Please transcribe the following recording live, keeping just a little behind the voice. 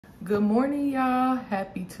Good morning, y'all.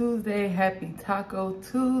 Happy Tuesday. Happy Taco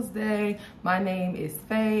Tuesday. My name is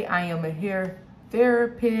Faye. I am a hair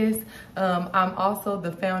therapist. I'm also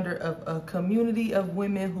the founder of a community of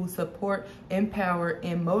women who support, empower,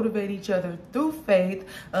 and motivate each other through faith.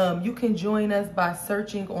 You can join us by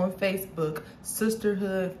searching on Facebook,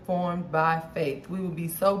 Sisterhood Formed by Faith. We will be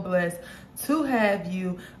so blessed to have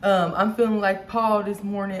you. I'm feeling like Paul this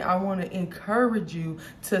morning. I want to encourage you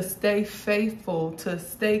to stay faithful, to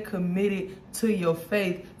stay committed to your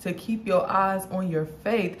faith, to keep your eyes on your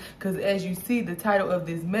faith, because as you see, the title of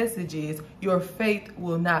this message is Your Faith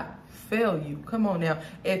Will Not Fail You. Come on now.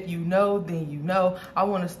 If you know, then you know. I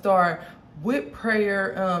want to start with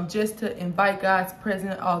prayer, just to invite God's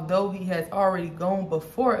presence, although he has already gone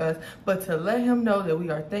before us, but to let him know that we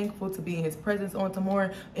are thankful to be in his presence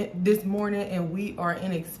this morning, and we are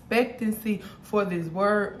in expectancy for this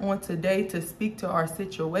word on today to speak to our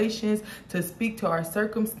situations, to speak to our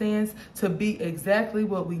circumstance, to be exactly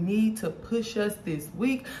what we need to push us this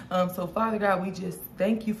week. So Father God, we just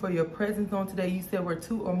thank you for your presence on today. You said where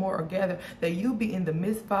two or more are gathered, that you be in the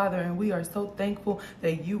midst, Father, and we are so thankful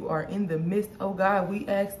that you are in the midst. Oh God, we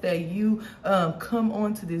ask that you come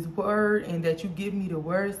on to this word and that you give me the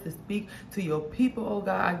words to speak to your people. Oh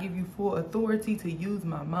God, I give you full authority to use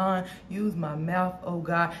my mind, use my mouth, oh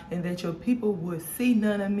God, and that your people would see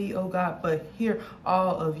none of me, oh God, but hear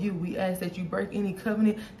all of you. We ask that you break any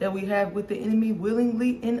covenant that we have with the enemy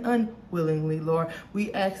willingly and unwillingly, Lord.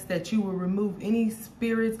 We ask that you will remove any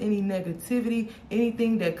spirits, any negativity,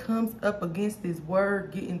 anything that comes up against this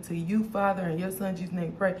word getting to you, Father, in your son Jesus'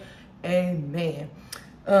 name, pray. Amen.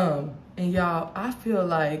 And y'all, I feel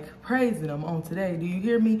like praising him on today. Do you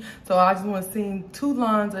hear me? So I just want to sing two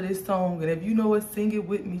lines of this song, and if you know it, sing it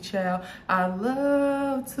with me, child. I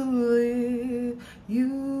love to lift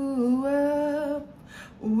you up.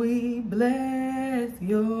 We bless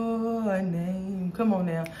your name. Come on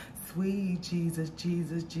now. Sweet Jesus,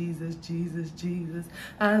 Jesus, Jesus, Jesus, Jesus.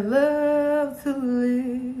 I love to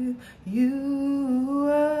lift you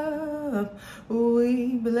up.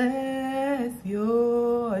 We bless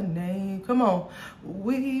your name. Come on.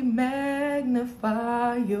 We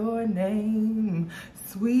magnify your name.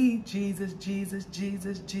 Sweet Jesus, Jesus,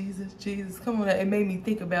 Jesus, Jesus, Jesus. Come on. It made me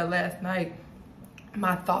think about last night.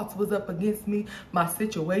 My thoughts was up against me. My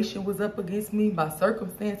situation was up against me. My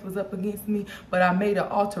circumstance was up against me. But I made an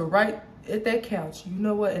altar right at that couch, you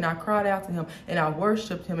know what, and I cried out to him and I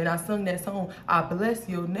worshiped him and I sung that song, I bless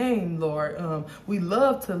your name, Lord. We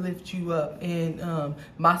love to lift you up, and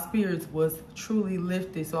my spirits was truly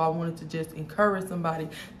lifted. So I wanted to just encourage somebody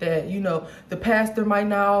that, you know, the pastor might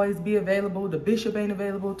not always be available, the bishop ain't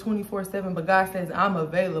available 24/7, but God says I'm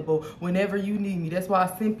available whenever you need me. That's why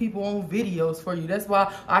I send people on videos for you. That's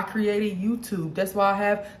why I created YouTube. That's why I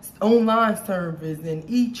have online service and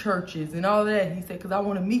e-churches and all that. He said, because I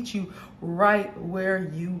want to meet you right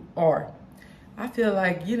where you are. I feel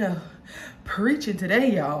like, you know, preaching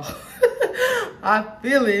today, y'all. I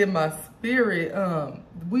feel it in my spirit.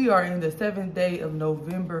 We are in the 7th day of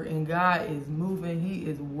November, and God is moving. He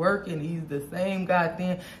is working. He's the same God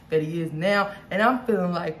then that he is now. And I'm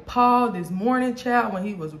feeling like Paul this morning, child, when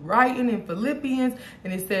he was writing in Philippians,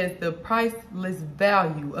 and it says the priceless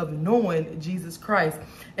value of knowing Jesus Christ.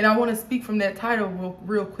 And I want to speak from that title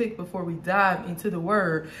real quick before we dive into the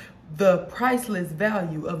word. The priceless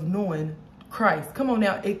value of knowing Christ. Come on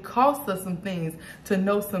now. It costs us some things to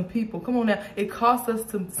know some people. Come on now. It costs us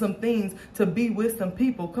some things to be with some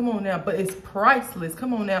people. Come on now. But it's priceless.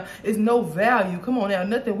 Come on now. It's no value. Come on now.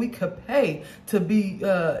 Nothing we could pay to be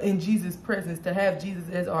in Jesus' presence, to have Jesus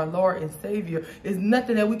as our Lord and Savior. It's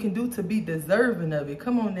nothing that we can do to be deserving of it.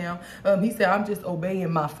 Come on now. He said, I'm just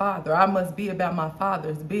obeying my Father. I must be about my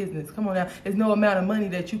Father's business. Come on now. There's no amount of money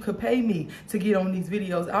that you could pay me to get on these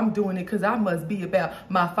videos. I'm doing it because I must be about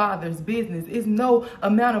my Father's business. It's no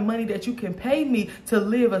amount of money that you can pay me to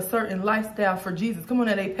live a certain lifestyle for Jesus. Come on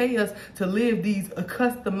now, they pay us to live these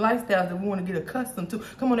accustomed lifestyles that we want to get accustomed to.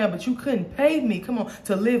 Come on now, but you couldn't pay me, come on,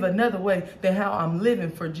 to live another way than how I'm living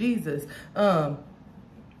for Jesus. And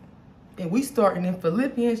we starting in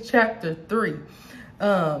Philippians chapter 3.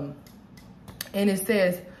 And it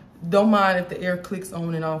says, don't mind if the air clicks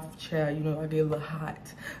on and off, child. You know, I get a little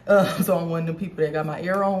hot. So I'm one of them people that got my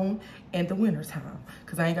air on in the winter time,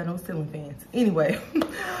 because I ain't got no ceiling fans. Anyway,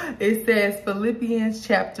 it says Philippians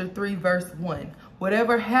chapter 3, verse 1.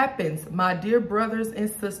 Whatever happens, my dear brothers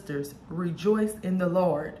and sisters, rejoice in the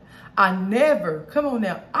Lord. I never, come on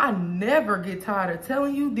now, I never get tired of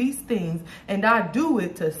telling you these things, and I do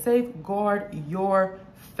it to safeguard your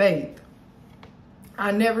faith.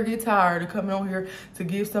 I never get tired of coming on here to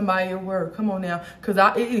give somebody a word. Come on now, because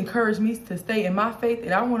it encouraged me to stay in my faith,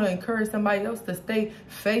 and I want to encourage somebody else to stay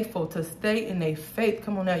faithful, to stay in their faith.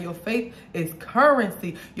 Come on now, your faith is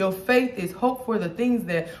currency. Your faith is hope for the things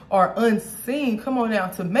that are unseen. Come on now,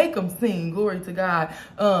 to make them seen. Glory to God.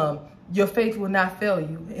 Your faith will not fail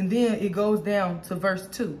you. And then it goes down to verse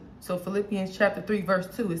 2. So Philippians chapter 3, verse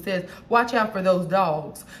 2, it says, watch out for those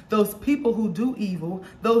dogs, those people who do evil,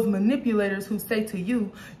 those manipulators who say to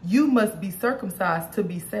you, you must be circumcised to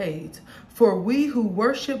be saved. For we who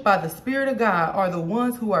worship by the Spirit of God are the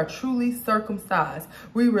ones who are truly circumcised.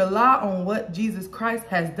 We rely on what Jesus Christ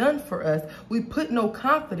has done for us. We put no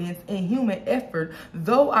confidence in human effort,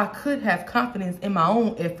 though I could have confidence in my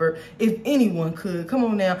own effort if anyone could. Come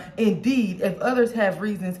on now. Indeed, if others have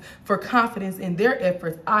reasons for confidence in their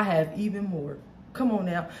efforts, I have even more. Come on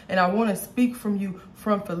now. And I want to speak from you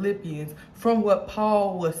from Philippians, from what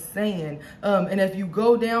Paul was saying. And if you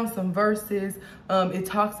go down some verses, it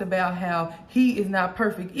talks about how he is not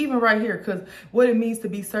perfect, even right here, because what it means to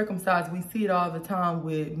be circumcised, we see it all the time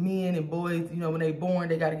with men and boys. You know, when they're born,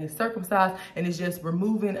 they got to get circumcised, and it's just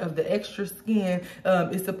removing of the extra skin.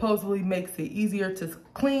 It supposedly makes it easier to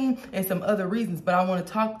clean and some other reasons, but I want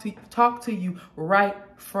to talk to you right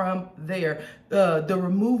from there. The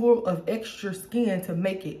removal of extra skin to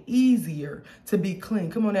make it easier to be clean.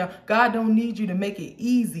 Come on now. God don't need you to make it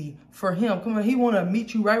easy for him. Come on. He want to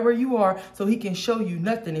meet you right where you are so he can show you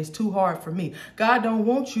nothing is too hard for me. God don't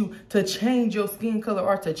want you to change your skin color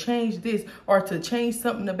or to change this or to change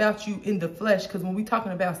something about you in the flesh. Because when we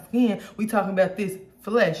talking about skin, we talking about this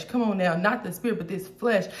flesh. Come on now, not the spirit, but this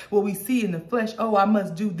flesh, what we see in the flesh. Oh, I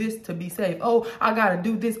must do this to be saved. Oh, I got to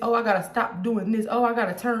do this. Oh, I got to stop doing this. Oh, I got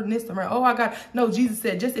to turn this around. Oh, no, Jesus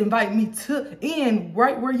said, just invite me in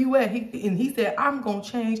right where you at. He said, I'm going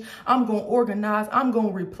to change. I'm going to organize. I'm going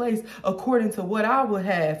to replace according to what I would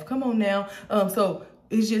have. Come on now. So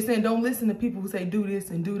it's just saying, don't listen to people who say do this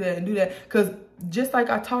and do that and do that. Because just like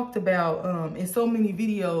I talked about in so many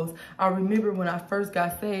videos, I remember when I first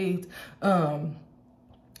got saved,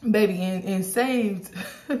 baby, and saved,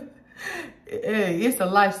 it's a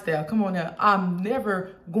lifestyle. Come on now. I'm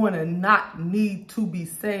never going to not need to be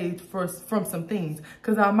saved from some things,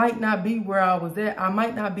 because I might not be where I was at. I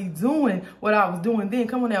might not be doing what I was doing then.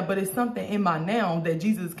 Come on now. But it's something in my now that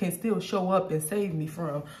Jesus can still show up and save me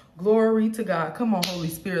from. Glory to God. Come on, Holy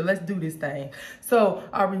Spirit. Let's do this thing. So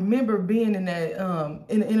I remember being in that,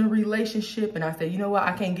 in a relationship, and I said, you know what?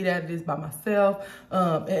 I can't get out of this by myself.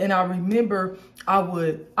 And I remember I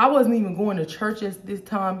wasn't even going to church at this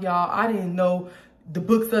time, y'all. I didn't know the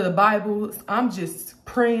books of the Bible. I'm just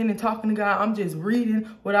praying and talking to God. I'm just reading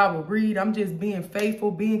what I would read. I'm just being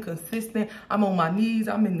faithful, being consistent. I'm on my knees.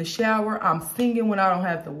 I'm in the shower. I'm singing when I don't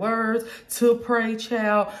have the words to pray,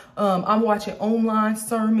 child. I'm watching online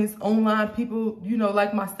sermons, online people, you know,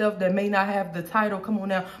 like myself that may not have the title, come on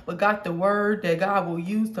now, but got the word that God will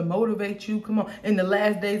use to motivate you. Come on. In the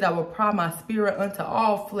last days, I will pour my spirit unto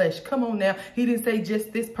all flesh. Come on now. He didn't say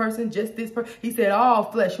just this person, just this person. He said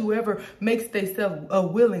all flesh, whoever makes themselves a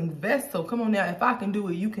willing vessel. Come on now. If I can do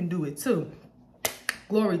it, you can do it too.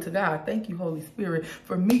 Glory to God. Thank you, Holy Spirit,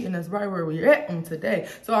 for meeting us right where we're at on today.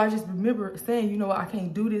 So I just remember saying, you know, I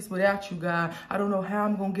can't do this without you, God. I don't know how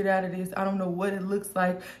I'm going to get out of this. I don't know what it looks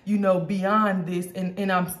like, you know, beyond this.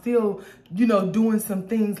 And I'm still, you know, doing some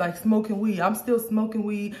things like smoking weed. I'm still smoking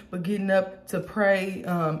weed, but getting up to pray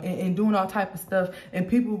and doing all type of stuff. And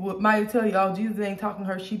people might tell you, oh, Jesus ain't talking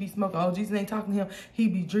to her. She be smoking. Oh, Jesus ain't talking to him. He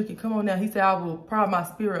be drinking. Come on now. He said, I will pour my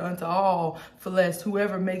spirit unto all flesh,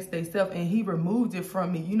 whoever makes themselves. And he removed it from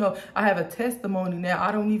me. You know, I have a testimony now.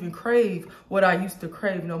 I don't even crave what I used to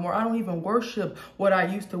crave no more. I don't even worship what I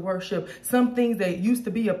used to worship. Some things that used to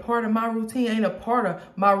be a part of my routine ain't a part of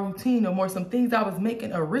my routine no more. Some things I was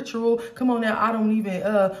making a ritual. Come on now. I don't even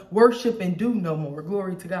worship and do no more.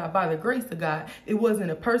 Glory to God. By the grace of God. It wasn't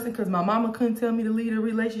a person, because my mama couldn't tell me to lead a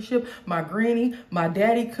relationship. My granny, my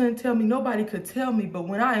daddy couldn't tell me. Nobody could tell me. But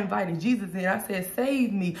when I invited Jesus in, I said,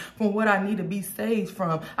 save me from what I need to be saved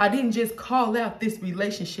from. I didn't just call out this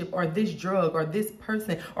relationship or this drug or this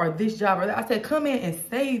person or this job. I said, come in and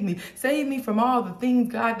save me. Save me from all the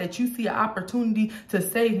things, God, that you see an opportunity to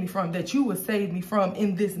save me from, that you would save me from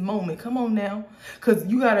in this moment. Come on now. Because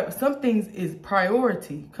you got to, some things is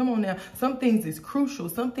priority. Come on now. Some things is crucial.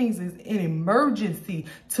 Some things is an emergency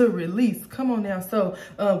to release. Come on now. So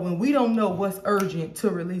when we don't know what's urgent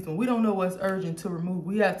to release, when we don't know what's urgent to remove,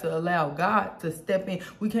 we have to allow God to step in.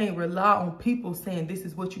 We can't rely on people saying this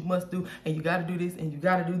is what you must do and you got to do this and you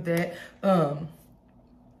got to do that.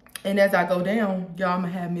 And as I go down, y'all, I'm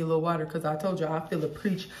gonna have me a little water, because I told you I feel a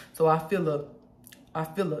preach. So I feel I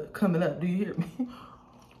feel it coming up. Do you hear me?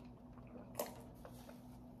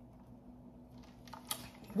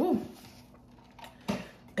 Woo.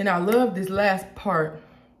 And I love this last part.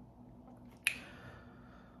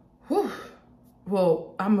 Whew.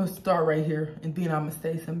 Well, I'm going to start right here, and then I'm going to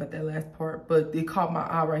say something about that last part. But it caught my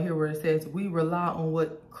eye right here where it says, we rely on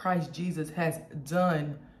what Christ Jesus has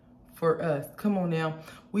done for us. Come on now.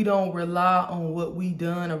 We don't rely on what we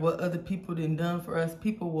done or what other people done for us.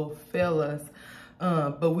 People will fail us.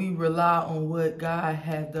 But we rely on what God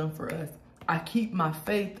has done for us. I keep my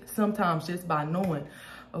faith sometimes just by knowing,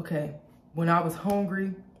 okay, when I was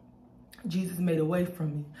hungry, Jesus made a way for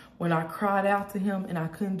me. When I cried out to him and I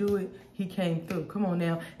couldn't do it, he came through. Come on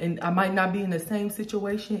now. And I might not be in the same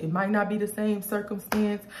situation. It might not be the same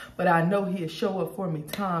circumstance, but I know he'll show up for me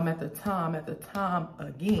time after time after time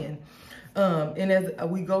again. And as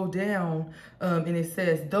we go down, and it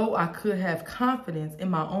says, though I could have confidence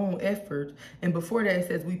in my own effort. And before that, it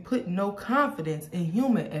says, we put no confidence in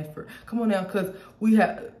human effort. Come on now, because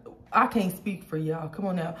I can't speak for y'all. Come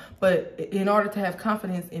on now. But in order to have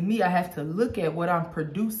confidence in me, I have to look at what I'm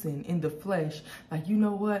producing in the flesh. Like, you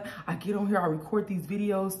know what? I get on here, I record these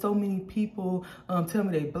videos. So many people tell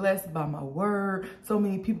me they blessed by my word. So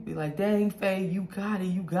many people be like, dang, Faye, you got it,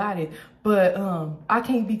 you got it. But I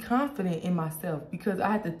can't be confident in myself because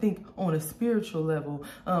I have to think on a spiritual level.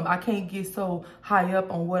 I can't get so high up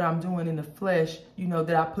on what I'm doing in the flesh, you know,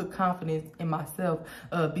 that I put confidence in myself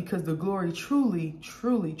because the glory truly,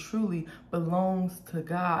 truly, truly belongs to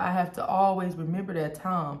God. I have to always remember that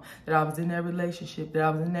time that I was in that relationship, that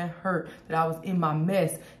I was in that hurt, that I was in my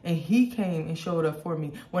mess, and he came and showed up for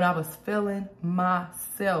me. When I was failing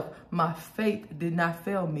myself, my faith did not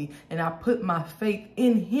fail me, and I put my faith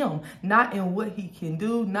in him, not in what he can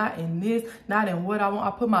do, not in this, not in what I want.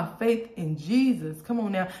 I put my faith in Jesus. Come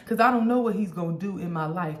on now, because I don't know what he's going to do in my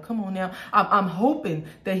life. Come on now. I'm hoping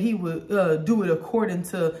that he would do it according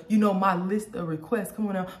to, you know, my list of requests. Come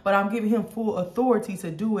on now. But I'm giving him full authority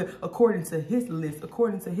to do it according to his list,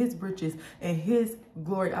 according to his riches and his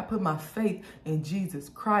glory. I put my faith in Jesus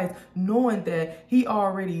Christ, knowing that he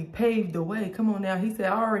already paved the way. Come on now. He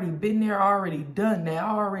said, I already been there. I already done that. I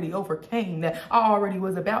already overcame that. I already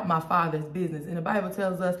was about my Father's business. And the Bible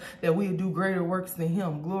tells us that we'll do greater works than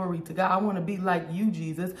him. Glory to God. I want to be like you,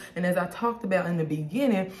 Jesus. And as I talked about in the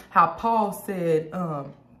beginning, how Paul said,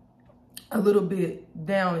 a little bit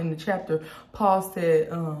down in the chapter, Paul said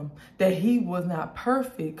that he was not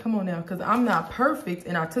perfect. Come on now, because I'm not perfect.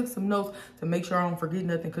 And I took some notes to make sure I don't forget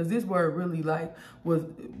nothing, because this word really like was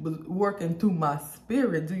working through my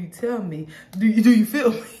spirit. Do you tell me? Do you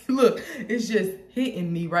feel me? Look, it's just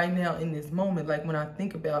hitting me right now in this moment. Like when I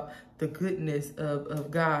think about the goodness of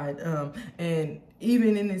God. And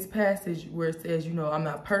even in this passage where it says, you know, I'm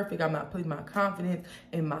not perfect. I'm not putting my confidence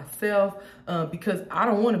in myself because I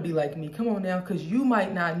don't want to be like me. Come on now, because you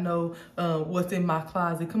might not know what's in my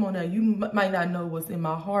closet. Come on now. You might not know what's in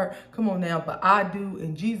my heart. Come on now. But I do,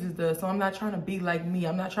 and Jesus does. So I'm not trying to be like me.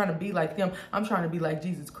 I'm not trying to be like them. I'm trying to be like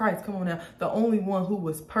Jesus Christ. Come on now. The only one who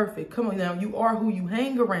was perfect. Come on now. You are who you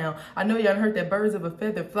hang around. I know y'all heard that birds of a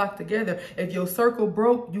feather flock together. If your circle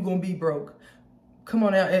broke, you're going to be broke. Come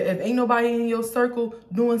on now, if ain't nobody in your circle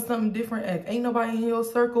doing something different, if ain't nobody in your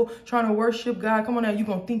circle trying to worship God, come on now, you're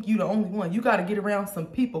going to think you the only one. You got to get around some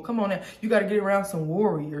people. Come on now, you got to get around some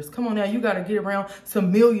warriors. Come on now, you got to get around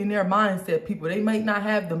some millionaire mindset people. They might not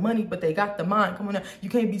have the money, but they got the mind. Come on now, you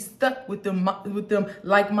can't be stuck with them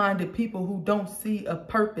like-minded people who don't see a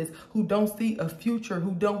purpose, who don't see a future,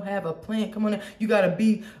 who don't have a plan. Come on now, you got to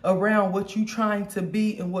be around what you trying to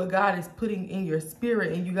be and what God is putting in your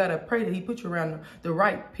spirit, and you got to pray that he put you around the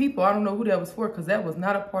right people. I don't know who that was for, because that was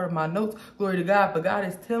not a part of my notes. Glory to God. But God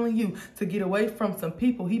is telling you to get away from some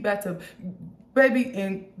people. He about to, baby,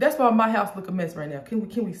 and that's why my house look a mess right now.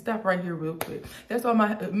 Can we stop right here real quick? That's why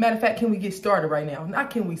matter of fact, can we get started right now? Not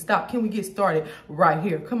can we stop? Can we get started right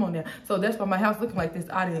here? Come on now. So that's why my house looking like this.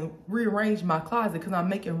 I didn't rearrange my closet because I'm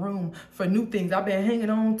making room for new things. I've been hanging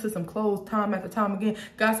on to some clothes time after time again.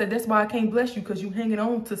 God said, that's why I can't bless you, because you hanging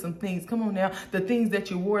on to some things. Come on now. The things that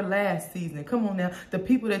you wore last season. Come on now. The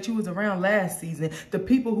people that you was around last season. The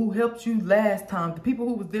people who helped you last time. The people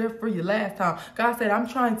who was there for you last time. God said, I'm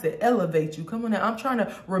trying to elevate you. Come on now. I'm trying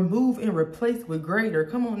to remove and replace with greater.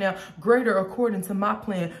 Come on now. Greater according to my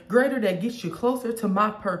plan. Greater that gets you closer to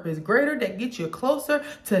my purpose. Greater that gets you closer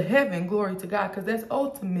to heaven. Glory to God. Because that's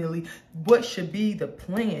ultimately what should be the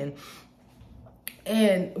plan.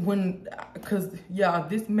 And because y'all,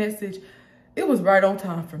 this message, it was right on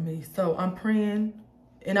time for me. So I'm praying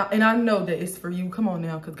And I know that it's for you. Come on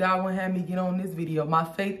now, because God wouldn't have me get on this video. My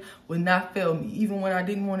faith would not fail me. Even when I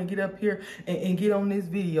didn't want to get up here and get on this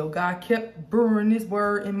video, God kept brewing this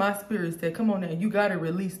word in my spirit. Said, come on now, you got to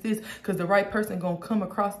release this, because the right person going to come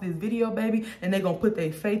across this video, baby, and they going to put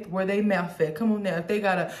their faith where they mouth at. Come on now, if they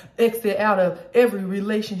got to exit out of every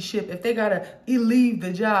relationship, if they got to leave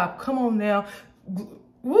the job, come on now.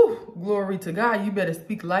 Woo, glory to God. You better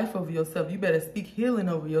speak life over yourself. You better speak healing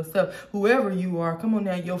over yourself. Whoever you are, come on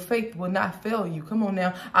now. Your faith will not fail you. Come on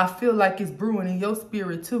now. I feel like it's brewing in your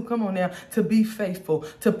spirit too. Come on now. To be faithful,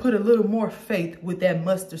 to put a little more faith with that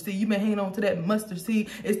mustard seed. You've been hanging on to that mustard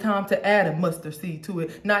seed. It's time to add a mustard seed to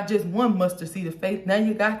it. Not just one mustard seed of faith. Now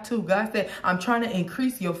you got two. God said, I'm trying to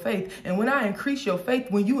increase your faith. And when I increase your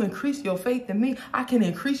faith, when you increase your faith in me, I can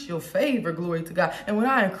increase your favor. Glory to God. And when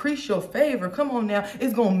I increase your favor, come on now,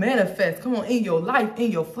 it's going to manifest. Come on, in your life,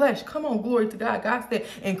 in your flesh. Come on, glory to God. God said,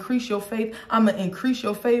 increase your faith. I'm going to increase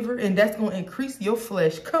your favor, and that's going to increase your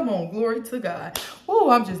flesh. Come on, glory to God. Oh,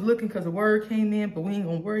 I'm just looking because the word came in, but we ain't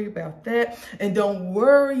going to worry about that. And don't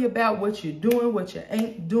worry about what you're doing, what you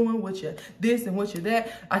ain't doing, what you're this and what you're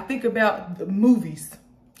that. I think about the movies.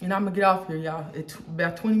 And I'm going to get off here, y'all, at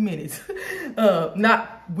about 20 minutes.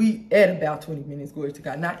 We at about 20 minutes, glory to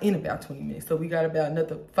God. Not in about 20 minutes. So we got about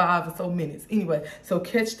another 5 or so minutes. Anyway, so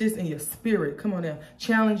catch this in your spirit. Come on now.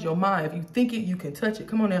 Challenge your mind. If you think it, you can touch it.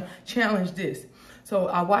 Come on now. Challenge this. So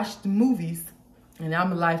I watched the movies. And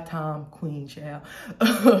I'm a lifetime queen, child.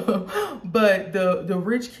 But the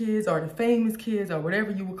rich kids or the famous kids or whatever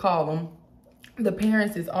you would call them, the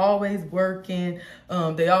parents is always working.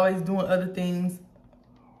 They always doing other things.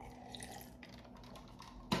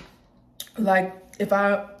 Like, if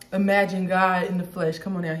I imagine God in the flesh,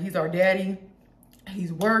 come on now, he's our daddy.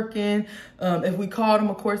 He's working. If we called him,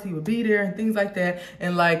 of course, he would be there and things like that.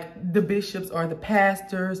 And like the bishops or the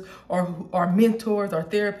pastors or our mentors or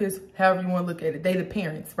therapists, however you want to look at it, they the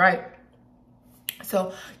parents, right?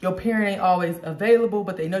 So your parent ain't always available,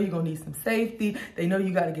 but they know you're going to need some safety. They know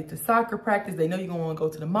you got to get to soccer practice. They know you're going to want to go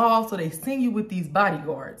to the mall. So they send you with these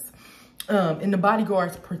bodyguards. And the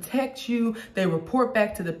bodyguards protect you. They report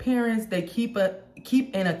back to the parents. They keep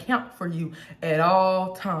an account for you at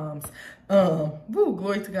all times. Woo,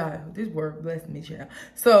 glory to God. This word blessed me, child.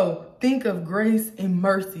 So think of grace and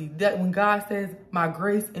mercy. That when God says, my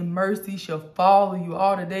grace and mercy shall follow you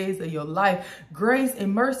all the days of your life. Grace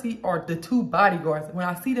and mercy are the two bodyguards. When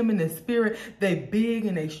I see them in the spirit, they big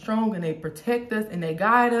and they strong and they protect us and they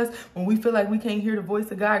guide us. When we feel like we can't hear the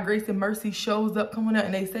voice of God, grace and mercy shows up, coming out,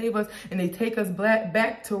 and they save us and they take us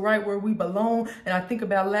back to right where we belong. And I think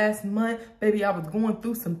about last month, baby, I was going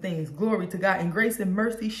through some things. Glory to God. And grace and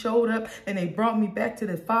mercy showed up and they brought me back to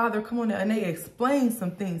the Father. Come on now. And they explained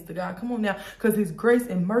some things to God. Come on now. Because his grace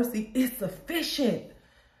and mercy is sufficient.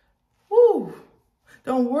 Woo.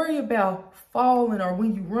 Don't worry about falling or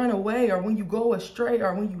when you run away or when you go astray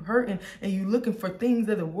or when you hurting and you looking for things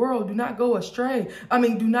of the world. Do not go astray.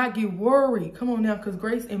 Do not get worried. Come on now, because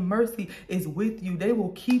grace and mercy is with you. They will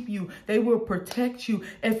keep you. They will protect you.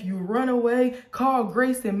 If you run away, call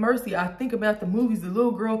grace and mercy. I think about the movies. The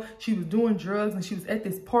little girl, she was doing drugs and she was at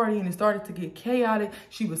this party and it started to get chaotic.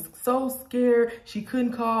 She was so scared. She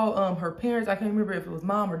couldn't call her parents. I can't remember if it was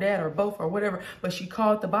mom or dad or both or whatever, but she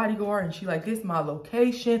called the bodyguard and she like, this is my location.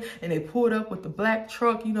 And they pulled up with the black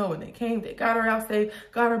truck, you know, and they came, they got her out safe,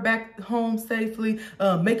 got her back home safely,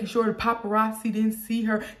 making sure the paparazzi didn't see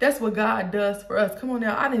her. That's what God does for us. Come on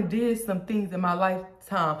now, I done did some things in my life.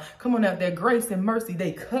 Come on out, that grace and mercy,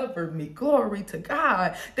 they covered me. Glory to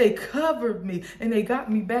God. They covered me and they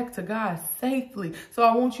got me back to God safely. So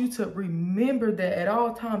I want you to remember that at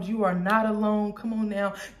all times you are not alone. Come on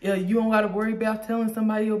now. You don't got to worry about telling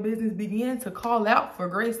somebody your business. Begin to call out for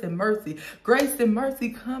grace and mercy. Grace and mercy,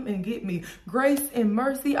 come and get me. Grace and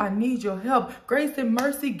mercy, I need your help. Grace and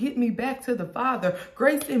mercy, get me back to the Father.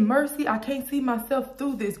 Grace and mercy, I can't see myself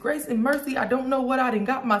through this. Grace and mercy, I don't know what I done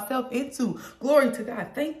got myself into. Glory to God.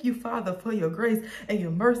 Thank you, Father, for your grace and your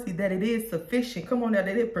mercy, that it is sufficient. Come on now,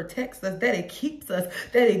 that it protects us, that it keeps us,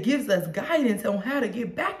 that it gives us guidance on how to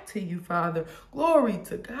get back to you, Father. Glory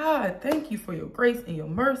to God. Thank you for your grace and your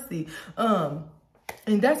mercy.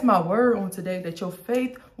 And that's my word on today, that your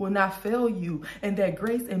faith will not fail you and that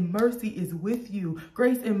grace and mercy is with you.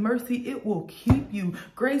 Grace and mercy, it will keep you.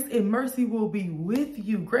 Grace and mercy will be with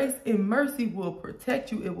you. Grace and mercy will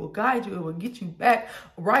protect you. It will guide you. It will get you back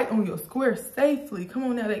right on your square safely. Come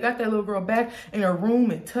on now, they got that little girl back in her room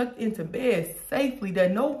and tucked into bed safely,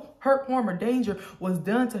 that no hurt, harm, or danger was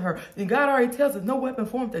done to her. And God already tells us no weapon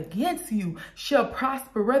formed against you shall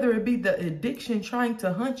prosper, whether it be the addiction trying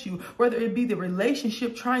to hunt you, whether it be the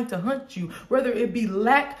relationship trying to hunt you, whether it be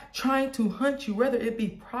lack lack trying to hunt you, whether it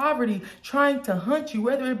be poverty trying to hunt you,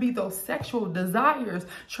 whether it be those sexual desires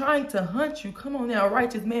trying to hunt you. Come on now, a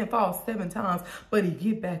righteous man falls 7 times, but he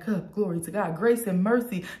get back up. Glory to God. Grace and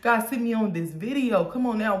mercy. God sent me on this video. Come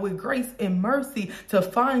on now, with grace and mercy to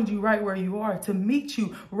find you right where you are, to meet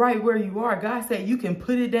you right where you are. God said you can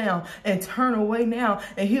put it down and turn away now,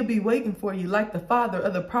 and he'll be waiting for you like the father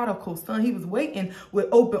of the prodigal son. He was waiting with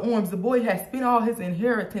open arms. The boy had spent all his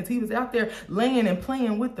inheritance. He was out there laying and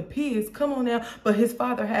playing with the pigs. Come on now. But his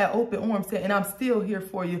father had open arms, said, and I'm still here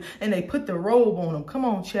for you. And they put the robe on him. Come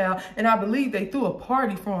on, child. And I believe they threw a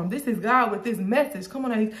party for him. This is God with this message. Come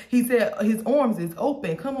on now. He said his arms is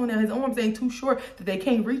open. Come on now. His arms ain't too short that they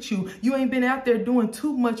can't reach you. You ain't been out there doing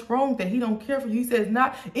too much wrong that he don't care for you. He says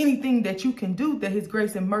not anything that you can do that his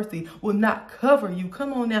grace and mercy will not cover you.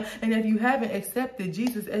 Come on now. And if you haven't accepted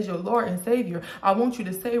Jesus as your Lord and Savior, I want you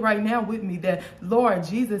to say right now with me that, Lord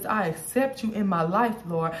Jesus, I accept you in my life,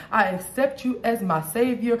 Lord. I accept you as my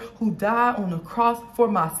Savior who died on the cross for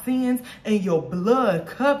my sins, and your blood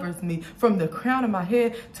covers me from the crown of my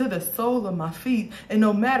head to the sole of my feet. And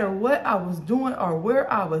no matter what I was doing or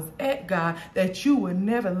where I was at, God, that you would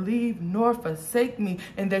never leave nor forsake me,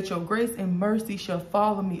 and that your grace and mercy shall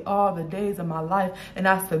follow me all the days of my life. And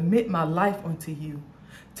I submit my life unto you.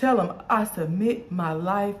 Tell them, I submit my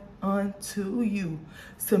life unto you.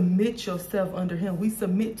 Submit yourself under him. We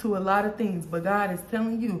submit to a lot of things, but God is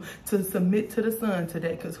telling you to submit to the Son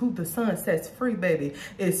today, because who the Son sets free, baby,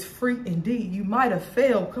 is free indeed. You might have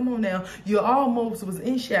failed. Come on now. You almost was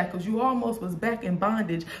in shackles. You almost was back in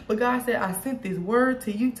bondage, but God said, I sent this word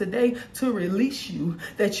to you today to release you,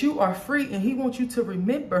 that you are free, and he wants you to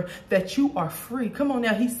remember that you are free. Come on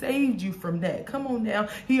now. He saved you from that. Come on now.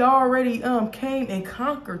 He already came and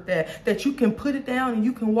conquered that you can put it down and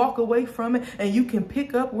you can walk away from it, and you can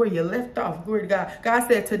pick up where you left off. Glory to God. God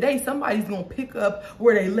said today somebody's going to pick up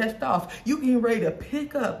where they left off. You getting ready to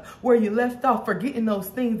pick up where you left off, forgetting those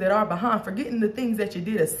things that are behind, forgetting the things that you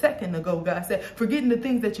did a second ago. God said, forgetting the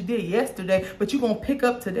things that you did yesterday, but you're going to pick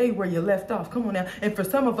up today where you left off. Come on now. And for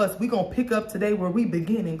some of us, we're going to pick up today where we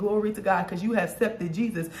begin. And glory to God, because you have accepted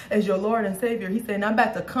Jesus as your Lord and Savior. He said, I'm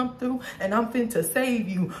about to come through, and I'm fin to save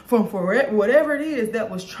you from whatever it is that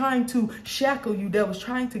was trying to shackle you, that was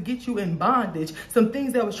trying to get you in bondage, some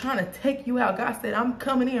things that was trying to take you out. God said, I'm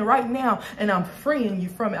coming in right now and I'm freeing you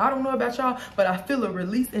from it. I don't know about y'all, but I feel a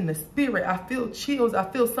release in the spirit. I feel chills. I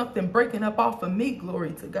feel something breaking up off of me.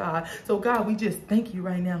 Glory to God. So God, we just thank you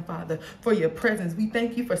right now, Father, for your presence. We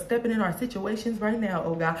thank you for stepping in our situations right now,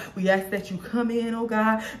 oh God. We ask that you come in, oh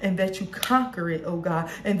God, and that you conquer it, oh God,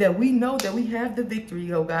 and that we know that we have the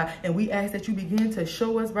victory, oh God. And we ask that you begin to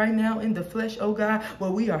show us right now in the flesh, oh God,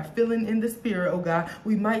 what we are feeling in the spirit, oh God.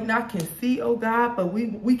 We might not can see, oh God, but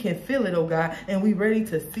we can feel it, oh God, and we ready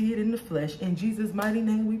to see it in the flesh. In Jesus' mighty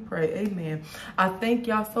name we pray. Amen. I thank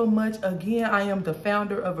y'all so much. Again, I am the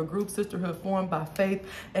founder of a group, Sisterhood Formed by Faith.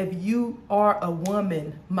 If you are a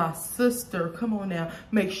woman, my sister, come on now,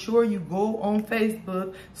 make sure you go on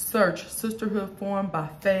Facebook, search Sisterhood Formed by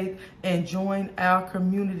Faith, and join our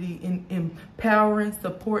community in empowering,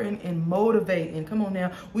 supporting, and motivating. Come on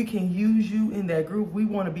now, we can use you in that group. We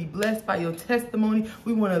want to be blessed by your testimony.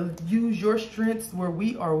 We want to use your strengths where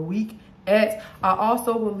we are weak at. I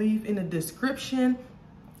also will leave in the description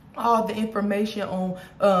all the information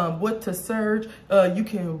on what to search. You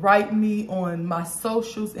can write me on my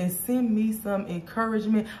socials and send me some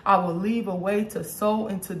encouragement. I will leave a way to sow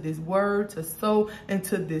into this word, to sow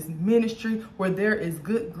into this ministry where there is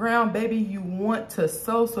good ground. Baby, you want to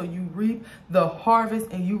sow so you reap the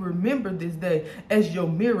harvest, and you remember this day as your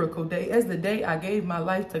miracle day, as the day I gave my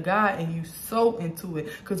life to God, and you sow into it,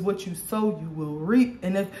 because what you sow you will reap.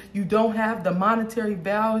 And if you don't have the monetary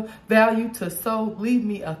value to sow, leave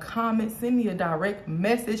me a comment, send me a direct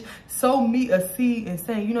message, sow me a seed and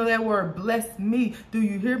saying, you know, that word bless me, do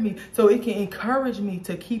you hear me? So it can encourage me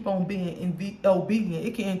to keep on being obedient.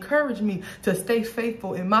 It can encourage me to stay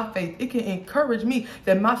faithful in my faith. It can encourage me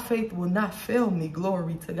that my faith will not fail me.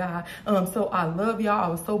 Glory to God. So I love y'all. I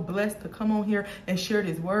was so blessed to come on here and share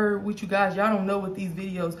this word with you guys. Y'all don't know what these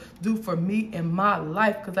videos do for me in my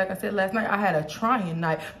life, because like I said last night, I had a trying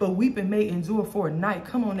night, but weeping may endure for a night.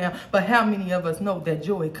 Come on now. But how many of us know that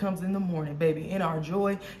joy comes in the morning, baby, and our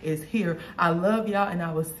joy is here? I love y'all, and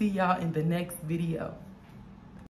I will see y'all in the next video.